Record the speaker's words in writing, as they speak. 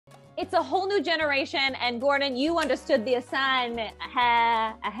It's a whole new generation, and Gordon, you understood the assignment.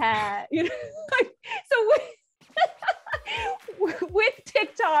 You know, so with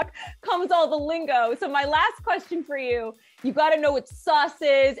TikTok comes all the lingo. So my last question for you, you got to know what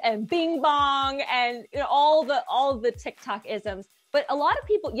sauces and bing bong and you know, all the TikTok isms. But a lot of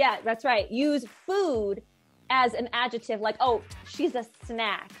people, yeah, that's right, use food as an adjective, like, oh, she's a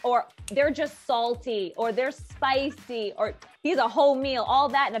snack, or they're just salty, or they're spicy, or he's a whole meal, all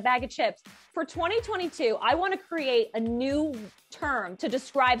that in a bag of chips. For 2022, I want to create a new term to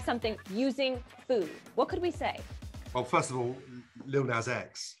describe something using food. What could we say? Well, first of all, Lil Nas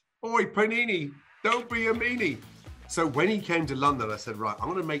X. Oi, panini, don't be a meanie. So when he came to London, I said, right, I'm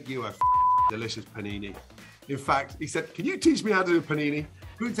going to make you a delicious panini. In fact, he said, can you teach me how to do a panini?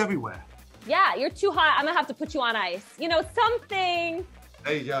 Food's everywhere. Yeah, you're too hot. I'm gonna have to put you on ice. You know, something.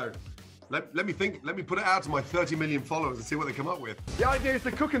 There you go. Let me think. Let me put it out to my 30 million followers and see what they come up with. The idea is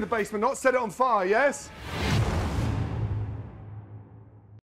to cook in the basement, not set it on fire, yes?